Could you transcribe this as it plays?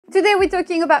Today we're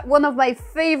talking about one of my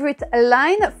favorite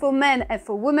line for men and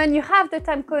for women. You have the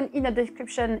time code in the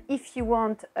description if you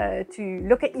want to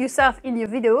look at yourself in your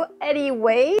video.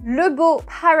 Anyway, Le BEAU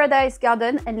Paradise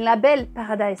Garden and La BELLE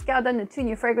Paradise Garden, two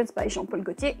new fragrances by Jean-Paul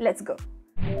Gaultier. Let's go.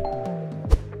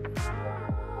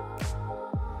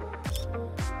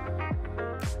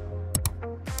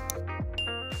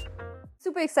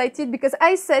 Super excited because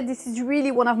I said this is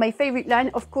really one of my favorite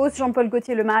lines. Of course, Jean-Paul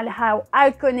Gaultier Le Male, how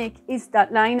iconic is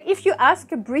that line? If you ask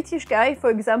a British guy, for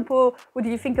example, what do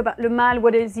you think about Le Male?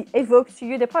 What does it evoke to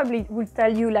you? They probably will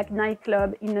tell you like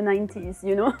nightclub in the 90s,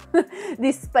 you know?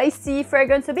 This spicy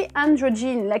fragrance, a bit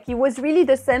androgyne, like it was really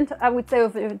the scent, I would say,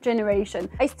 of a generation.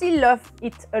 I still love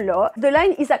it a lot. The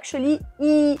line is actually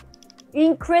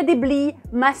incredibly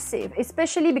massive,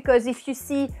 especially because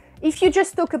if you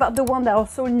just talk about the one that are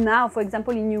sold now, for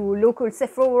example, in your local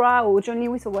Sephora or John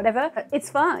Lewis or whatever,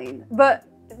 it's fine. But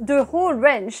the whole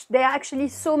range, there are actually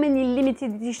so many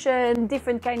limited edition,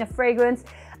 different kind of fragrance.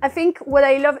 I think what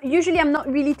I love, usually I'm not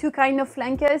really too kind of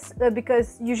flankers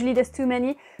because usually there's too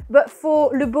many. But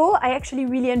for Le BEAU, I actually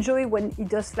really enjoy when he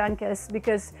does flankers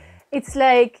because it's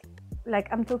like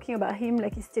I'm talking about him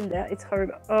like he's still there. It's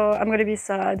horrible. Oh, I'm gonna be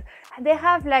sad. They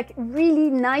have like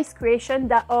really nice creation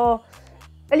that are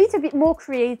a little bit more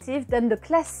creative than the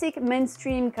classic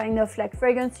mainstream kind of like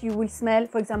fragrance you will smell,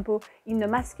 for example, in the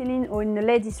masculine or in the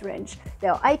ladies range. They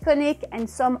are iconic and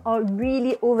some are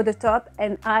really over the top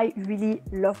and I really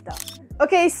love that.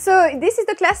 Okay, so this is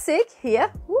the classic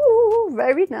here. Ooh,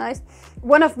 very nice.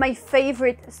 One of my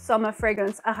favorite summer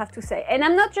fragrance, I have to say. And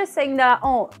I'm not just saying that,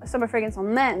 oh, summer fragrance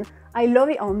on men. I love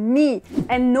it on me.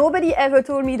 And nobody ever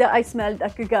told me that I smelled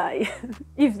like a guy.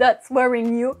 If that's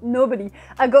worrying you, nobody.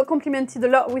 I got complimented a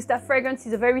lot with that fragrance.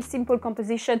 It's a very simple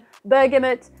composition.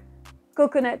 Bergamot,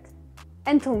 coconut,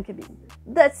 and tonka bean.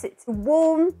 That's it.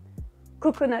 Warm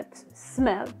coconut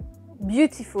smell.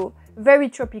 Beautiful. Very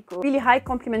tropical, really high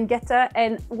compliment getter,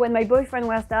 and when my boyfriend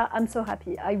wears that, I'm so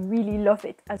happy. I really love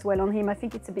it as well on him. I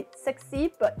think it's a bit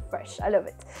sexy but fresh. I love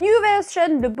it. New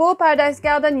version, the BEAU Paradise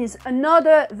Garden is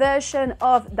another version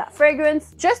of that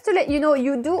fragrance. Just to let you know,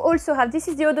 you do also have, this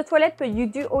is the eau de toilette, but you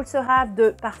do also have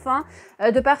the parfum.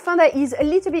 The parfum that is a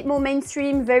little bit more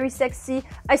mainstream, very sexy.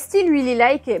 I still really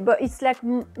like it, but it's like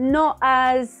not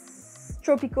as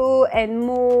tropical and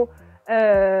more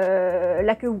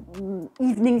like a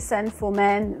evening scent for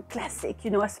men, classic,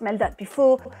 you know, I smelled that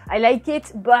before, I like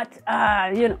it, but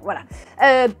you know, voila.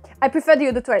 I prefer the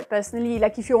eau de toilette personally.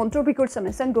 Like if you want tropical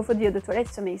summer scent, go for the eau de toilette,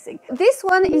 it's amazing. This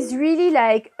one is really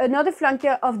like another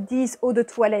flanker of this eau de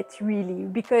toilette, really,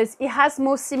 because it has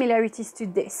more similarities to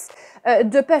this.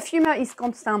 The perfumer is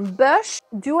Constant Bush.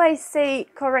 Do I say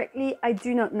correctly? I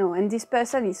do not know, and this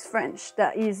person is French.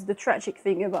 That is the tragic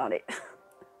thing about it.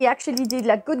 He actually did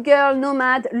like Good Girl,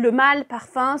 Nomade, Le Male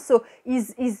Parfum, so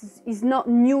he's not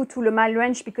new to Le Male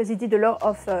range because he did a lot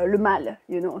of Le Male,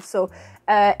 you know. So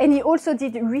and he also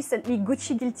did recently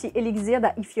Gucci Guilty Elixir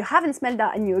that if you haven't smelled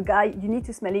that and you're a guy, you need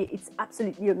to smell it. It's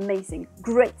absolutely amazing.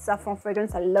 Great saffron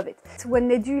fragrance, I love it. So when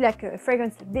they do like a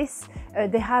fragrance like this,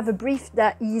 they have a brief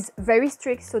that is very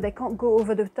strict, so they can't go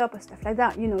over the top or stuff like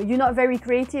that. You know, you're not very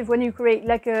creative when you create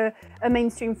like a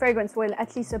mainstream fragrance, well,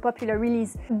 at least a popular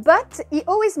release. But he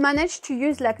always managed to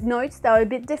use like notes that are a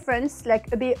bit different,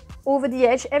 like a bit over the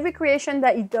edge. Every creation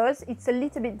that he does, it's a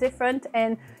little bit different,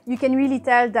 and you can really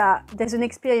tell that there's an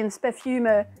experienced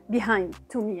perfumer behind,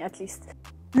 to me at least.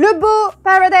 Le BEAU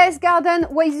Paradise Garden,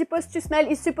 what is supposed to smell?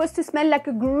 It's supposed to smell like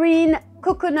a green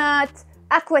coconut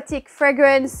aquatic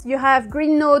fragrance. You have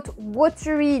green note,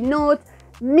 watery note,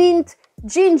 mint,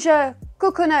 ginger,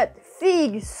 coconut,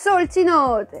 fig, salty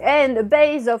note, and a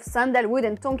base of sandalwood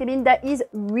and tonka bean that is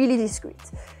really discreet.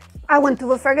 I went to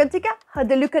the Fragrantica,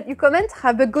 had a look at your comment,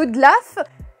 have a good laugh.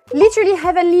 Literally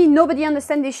heavenly, nobody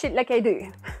understands this shit like I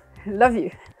do. Love you.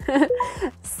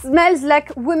 Smells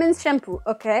like women's shampoo,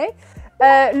 okay?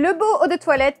 Le BEAU Eau de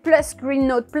Toilette plus green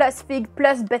note plus fig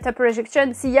plus better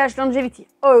projection, sillage, longevity.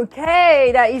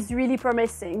 Okay, that is really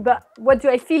promising, but what do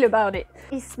I feel about it?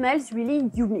 It smells really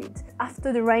humid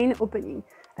after the rain opening.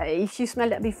 If you smell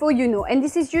that before, you know. And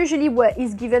this is usually what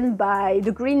is given by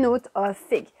the green note of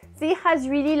fig. Fig has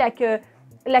really like a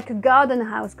garden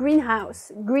house,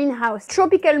 greenhouse.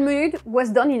 Tropical mood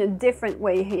was done in a different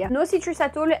way here. No citrus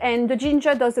at all, and the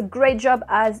ginger does a great job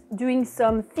as doing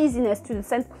some fizziness to the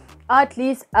scent, at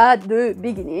least at the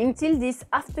beginning, till this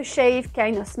aftershave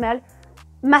kind of smell,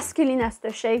 masculine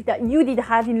aftershave that you did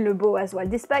have in Le BEAU as well.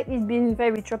 Despite it being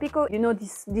very tropical, you know,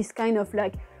 this kind of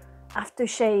like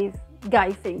aftershave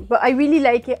guy thing, but I really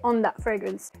like it on that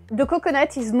fragrance. The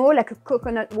coconut is more like a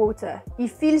coconut water. It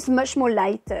feels much more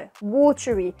lighter,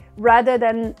 watery, rather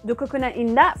than the coconut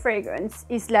in that fragrance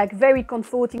is like very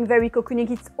comforting, very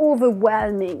cocooning. It's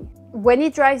overwhelming. When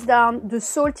it dries down, the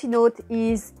salty note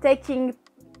is taking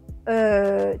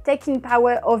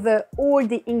power over all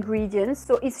the ingredients.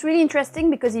 So it's really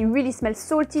interesting because it really smells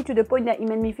salty to the point that it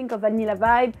made me think of vanilla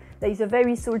vibe. There is a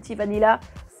very salty vanilla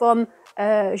from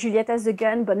Julieta's The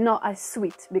Gun, but not as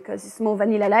sweet because it's more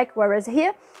vanilla-like. Whereas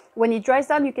here, when it dries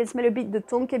down, you can smell a bit the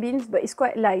tonka beans, but it's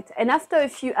quite light. And after a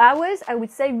few hours, I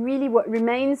would say really what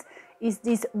remains is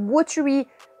this watery,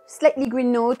 slightly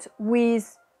green note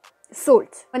with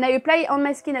salt. When I apply it on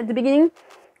my skin at the beginning,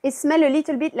 it smells a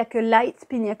little bit like a light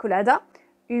pina colada.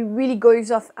 It really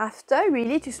goes off after,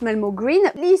 really, to smell more green.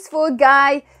 At least for a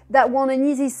guy that want an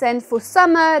easy scent for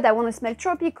summer, that want to smell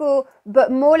tropical,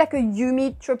 but more like a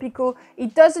humid tropical.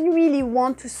 It doesn't really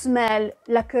want to smell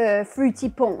like a fruity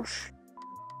punch.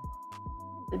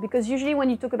 Because usually when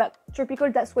you talk about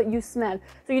tropical, that's what you smell.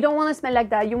 So you don't want to smell like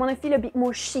that. You want to feel a bit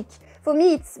more chic. For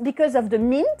me, it's because of the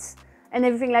mint and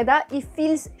everything like that. It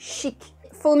feels chic.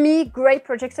 For me, great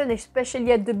projection,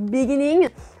 especially at the beginning.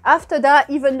 After that,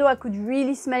 even though I could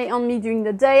really smell it on me during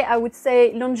the day, I would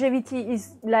say longevity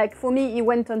is like, for me, it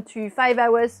went on to 5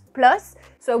 hours plus.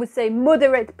 So I would say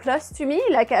moderate plus to me.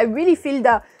 Like I really feel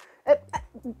that.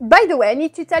 By the way, I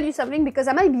need to tell you something because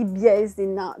I might be biased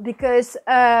in that. Because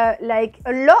like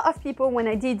a lot of people, when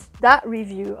I did that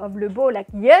review of Le Beau like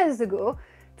years ago,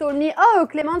 told me, oh,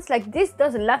 Clemence, like this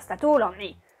doesn't last at all on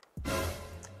me.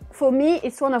 For me,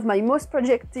 it's one of my most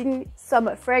projecting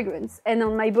summer fragrance, and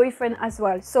on my boyfriend as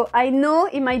well. So I know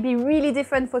it might be really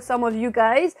different for some of you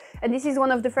guys, and this is one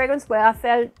of the fragrances where I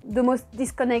felt the most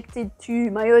disconnected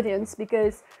to my audience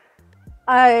because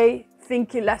I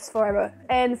think it lasts forever.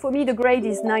 And for me, the grade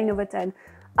is 9 over 10.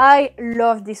 I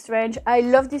love this range. I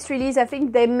love this release. I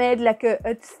think they made like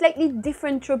a slightly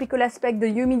different tropical aspect, the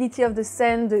humidity of the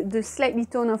scent, the slightly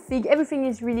tone of fig. Everything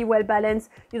is really well balanced.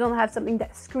 You don't have something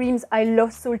that screams, I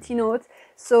love salty notes.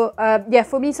 So yeah,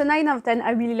 for me, it's a 9 out of 10.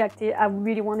 I really liked it. I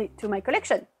really want it to my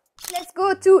collection. Let's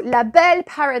go to La Belle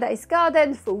Paradise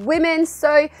Garden for women.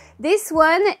 So this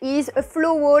one is a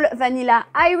floral vanilla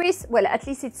iris. Well, at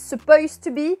least it's supposed to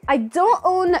be. I don't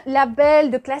own La Belle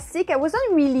the Classic. I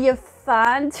wasn't really a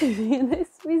fan, to be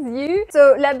honest with you.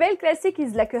 So La Belle Classic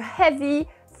is like a heavy,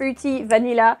 fruity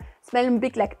vanilla. Smells a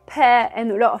bit like pear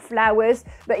and a lot of flowers,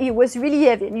 but it was really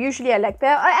heavy. And usually I like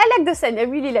pear. I like the scent. I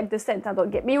really like the scent. Don't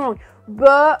get me wrong.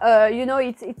 But you know,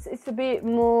 it's a bit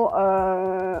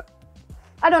more.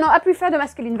 I don't know, I prefer the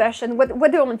masculine version.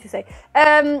 What do I want to say?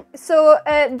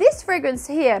 This fragrance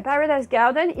here, Paradise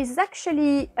Garden, is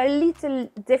actually a little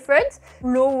different.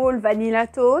 Floral vanilla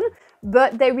tone,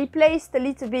 but they replaced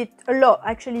a lot,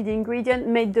 actually, the ingredient,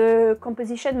 made the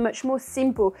composition much more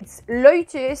simple. It's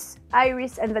lotus,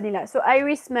 iris, and vanilla. So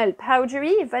iris smells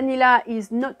powdery, vanilla is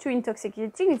not too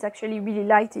intoxicating, it's actually really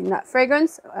light in that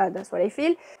fragrance, that's what I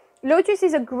feel. Lotus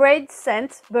is a great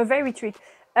scent, but very tricky.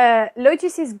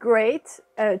 Lotus is great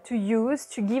to use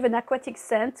to give an aquatic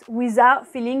scent without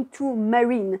feeling too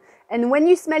marine. And when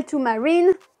you smell too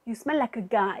marine, you smell like a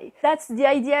guy. That's the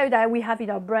idea that we have in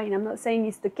our brain. I'm not saying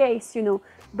it's the case, you know,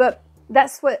 but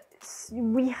that's what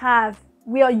we have.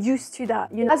 We are used to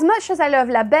that, you know. As much as I love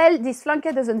La Belle, this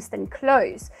flanker doesn't stand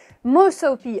close. More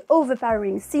soapy,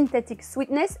 overpowering synthetic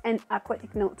sweetness and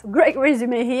aquatic note. Great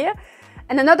resume here.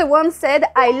 And another one said,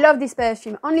 I love this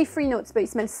perfume, only 3 notes, but it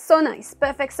smells so nice,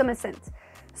 perfect summer scent.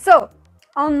 So,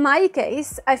 on my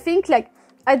case, I think like,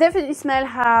 I definitely smell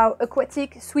how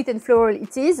aquatic, sweet and floral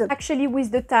it is. Actually,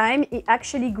 with the time, it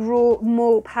actually grew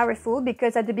more powerful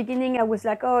because at the beginning I was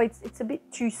like, oh, it's a bit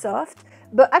too soft.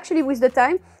 But actually with the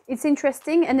time, it's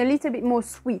interesting and a little bit more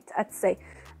sweet, I'd say.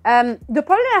 The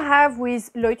problem I have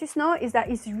with Lotus now is that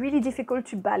it's really difficult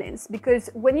to balance because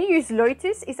when you use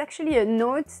Lotus, it's actually a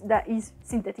note that is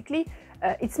synthetically,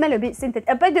 it smells a bit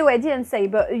synthetic. By the way, I didn't say,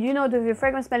 but you know, the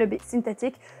fragrance smells a bit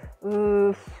synthetic.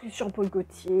 Jean-Paul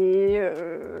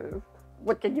Gaultier,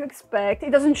 what can you expect?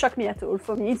 It doesn't shock me at all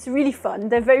for me. It's really fun.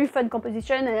 They're very fun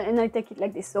composition and I take it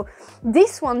like this. So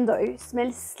this one though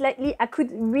smells slightly, I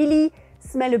could really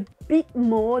smell a bit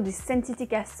more the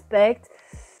synthetic aspect.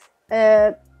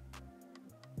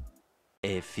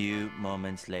 A few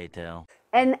moments later.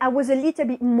 And I was a little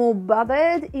bit more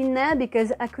bothered in there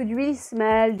because I could really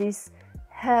smell this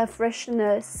hair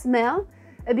freshener smell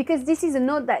because this is a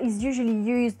note that is usually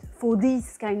used for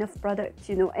this kind of product,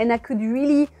 you know, and I could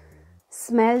really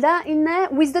smell that in there.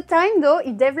 With the time though,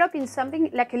 it developed in something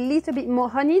like a little bit more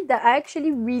honey that I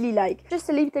actually really like. Just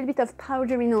a little bit of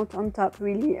powdery note on top,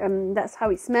 really. That's how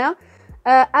it smells.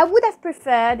 I would have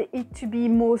preferred it to be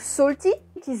more salty.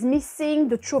 It is missing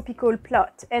the tropical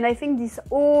plot, and I think this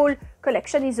whole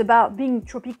collection is about being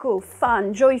tropical,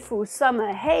 fun, joyful,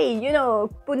 summer. Hey, you know,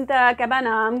 Punta Cabana,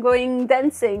 I'm going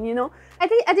dancing, you know. I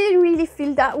didn't really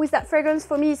feel that with that fragrance.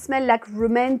 For me, it smelled like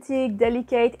romantic,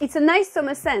 delicate. It's a nice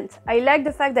summer scent. I like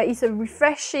the fact that it's a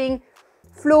refreshing,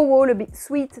 floral, a bit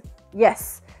sweet,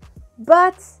 yes.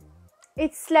 But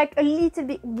it's like a little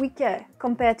bit weaker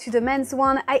compared to the men's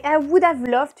one. I would have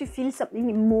loved to feel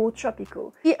something more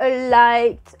tropical. A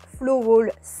light floral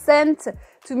scent,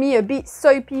 to me a bit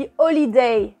soapy,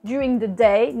 holiday during the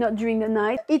day, not during the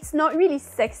night. It's not really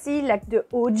sexy like the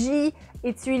OG.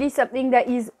 It's really something that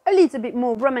is a little bit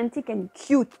more romantic and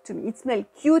cute to me. It smells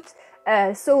cute,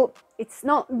 so it's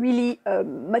not really a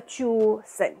mature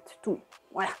scent to me.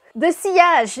 Voilà. The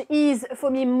sillage is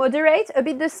for me moderate, a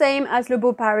bit the same as Le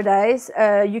Beau Paradise.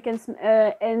 You can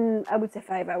and I would say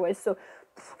 5 hours, so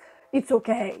it's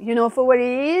okay, you know, for what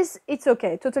it is, it's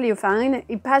okay, totally fine.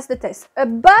 It passed the test.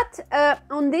 But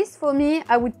on this, for me,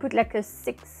 I would put like a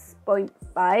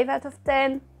 6.5 out of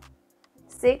 10,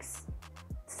 6,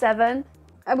 7.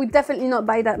 I would definitely not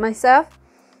buy that myself.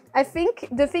 I think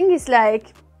the thing is,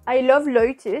 like, I love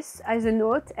Lotus as a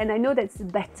note, and I know that's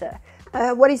better.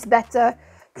 What is better?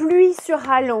 Pluie sur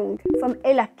Halong from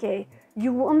Elake.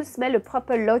 You want to smell a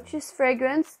proper Lotus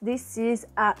fragrance? This is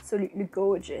absolutely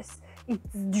gorgeous.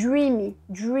 It's dreamy,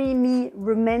 dreamy,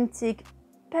 romantic,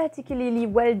 particularly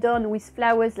well done with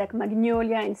flowers like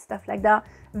magnolia and stuff like that.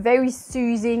 Very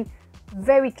soothing,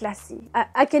 very classy.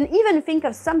 I can even think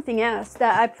of something else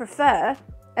that I prefer.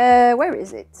 Where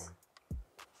is it?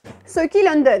 Soki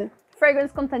London,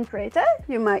 fragrance content creator.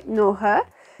 You might know her.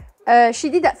 She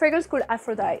did that fragrance called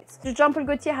Aphrodite. Jean-Paul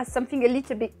Gaultier has something a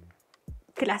little bit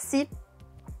classy.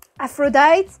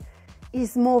 Aphrodite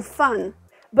is more fun,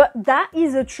 but that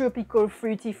is a tropical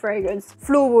fruity fragrance,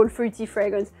 floral fruity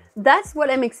fragrance. That's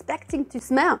what I'm expecting to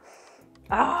smell.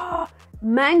 Ah,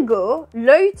 mango,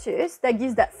 lotus, that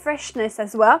gives that freshness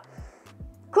as well.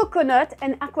 Coconut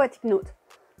and aquatic note.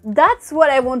 That's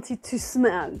what I wanted to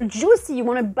smell. Juicy, you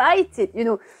want to bite it, you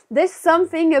know. There's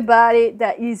something about it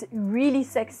that is really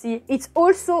sexy. It's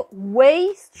also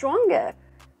way stronger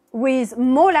with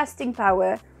more lasting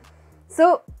power.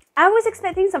 So I was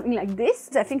expecting something like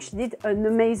this. I think she did an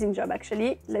amazing job,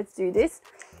 actually. Let's do this.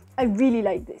 I really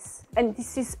like this. And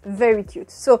this is very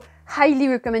cute. So highly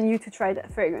recommend you to try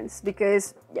that fragrance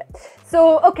because, yeah.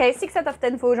 So, okay, 6 out of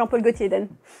 10 for Jean-Paul Gaultier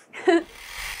then.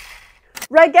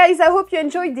 Right guys, I hope you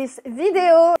enjoyed this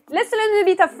video. Let's learn a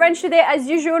bit of French today. As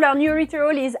usual, our new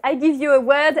ritual is I give you a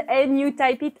word and you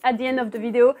type it at the end of the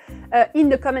video in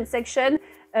the comment section.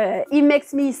 It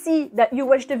makes me see that you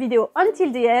watched the video until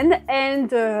the end and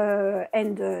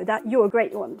that you're a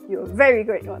great one. You're a very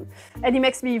great one. And it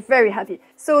makes me very happy.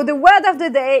 So the word of the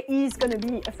day is going to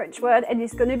be a French word and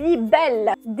it's going to be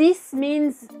belle. This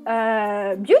means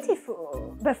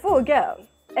beautiful before a girl.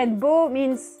 And beau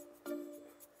means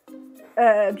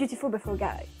beautiful before a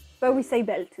guy. But we say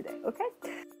belle today, okay?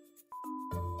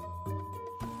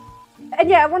 And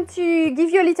yeah, I want to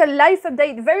give you a little life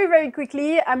update very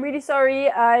quickly. I'm really sorry.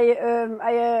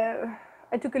 I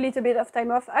took a little bit of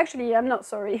time off. Actually, I'm not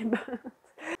sorry. But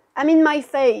I'm in my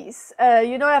phase.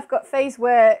 You know, I've got phase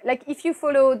where, like, if you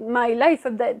followed my life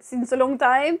update since a long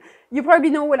time, you probably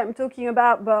know what I'm talking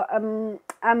about. But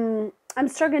I'm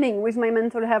struggling with my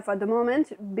mental health at the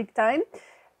moment, big time.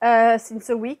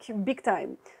 Since a week, big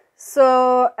time.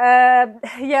 So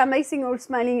yeah, amazing all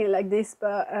smiling like this,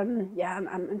 but yeah,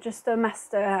 I'm just a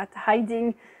master at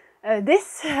hiding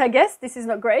this. I guess this is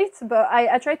not great, but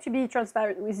I try to be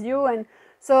transparent with you, and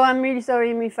so I'm really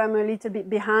sorry if I'm a little bit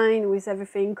behind with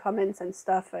everything, comments and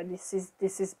stuff. This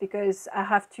is because I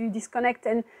have to disconnect,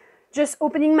 and just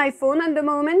opening my phone at the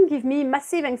moment give me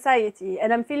massive anxiety,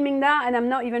 and I'm filming that, and I'm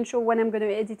not even sure when I'm going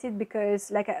to edit it because,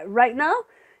 like, right now.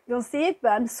 You don't see it, but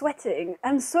I'm sweating.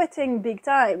 I'm sweating big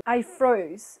time. I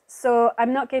froze, so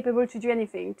I'm not capable to do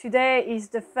anything. Today is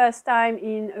the first time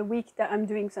in a week that I'm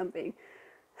doing something.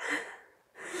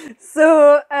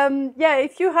 So yeah,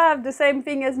 if you have the same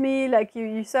thing as me, like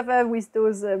you suffer with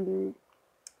those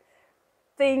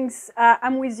things,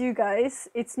 I'm with you guys.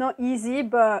 It's not easy,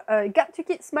 but got to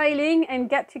keep smiling and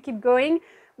got to keep going.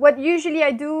 What usually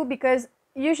I do, because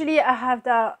usually I have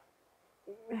that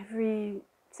every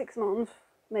 6 months,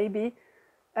 maybe,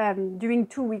 during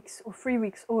 2 weeks or 3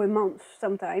 weeks or a month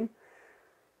sometime,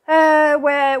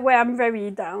 where I'm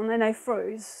very down and I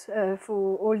froze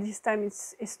for all this time.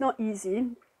 It's not easy.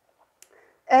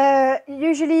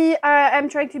 Usually I'm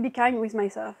trying to be kind with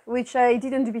myself, which I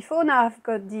didn't do before. Now I've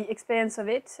got the experience of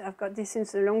it. I've got this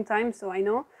since a long time, so I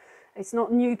know it's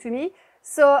not new to me.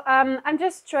 So I'm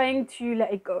just trying to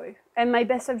let it go. And my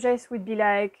best advice would be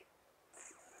like,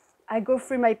 I go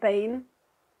through my pain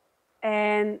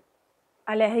and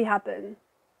I let it happen.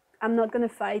 I'm not gonna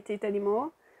fight it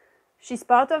anymore. She's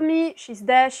part of me, she's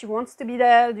there, she wants to be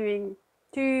there during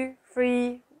 2,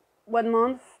 3, 1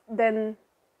 month. Then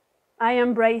I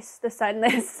embrace the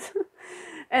sadness.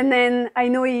 And then I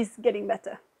know he's getting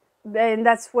better. And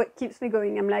that's what keeps me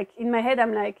going. I'm like, in my head,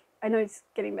 I'm like, I know it's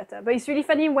getting better. But it's really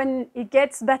funny when it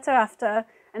gets better after,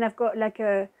 and I've got like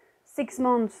a 6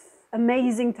 month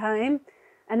amazing time,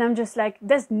 and I'm just like,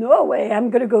 there's no way I'm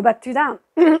gonna go back to that.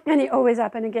 And it always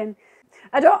happens again.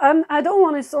 I don't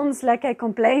want to sound like I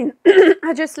complain.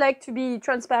 I just like to be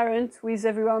transparent with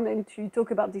everyone and to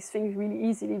talk about these things really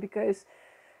easily, because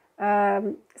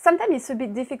sometimes it's a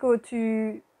bit difficult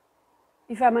to,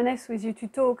 if I'm honest with you, to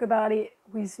talk about it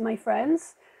with my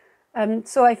friends.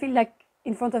 So I feel like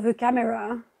in front of a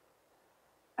camera,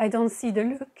 I don't see the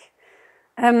look.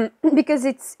 Because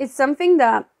it's something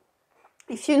that,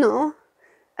 if you know,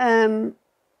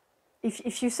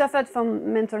 if you suffered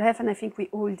from mental health, and I think we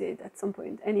all did at some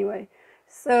point anyway,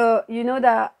 so you know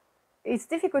that it's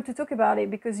difficult to talk about it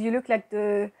because you look like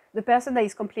the person that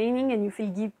is complaining and you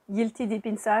feel guilty deep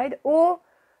inside, or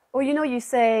you know, you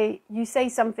say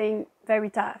something very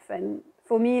tough. And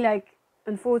for me, like,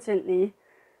 unfortunately,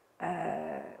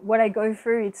 what I go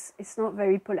through, it's not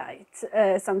very polite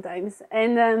sometimes,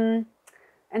 and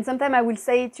sometimes I will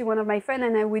say it to one of my friends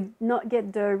and I would not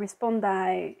get the response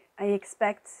that I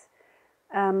expect.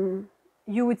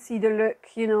 You would see the look,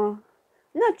 you know,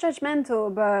 not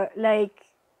judgmental, but like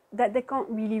that they can't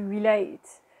really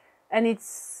relate, and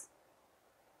it's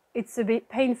a bit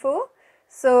painful.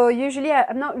 So usually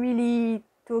I'm not really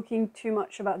talking too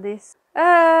much about this.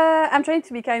 I'm trying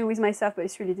to be kind with myself, but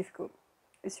it's really difficult.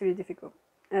 It's really difficult.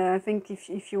 I think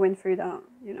if you went through that,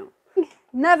 you know.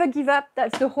 Never give up,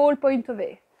 that's the whole point of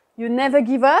it. You never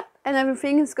give up and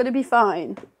everything is gonna be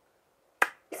fine.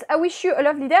 I wish you a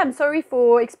lovely day. I'm sorry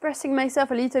for expressing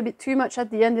myself a little bit too much at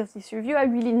the end of this review. I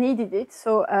really needed it,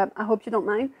 so I hope you don't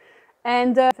mind.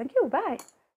 And thank you, bye.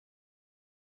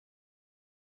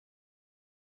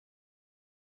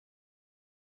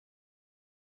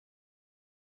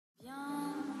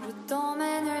 Viens, je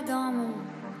t'emmène dans mon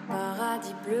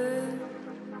paradis bleu.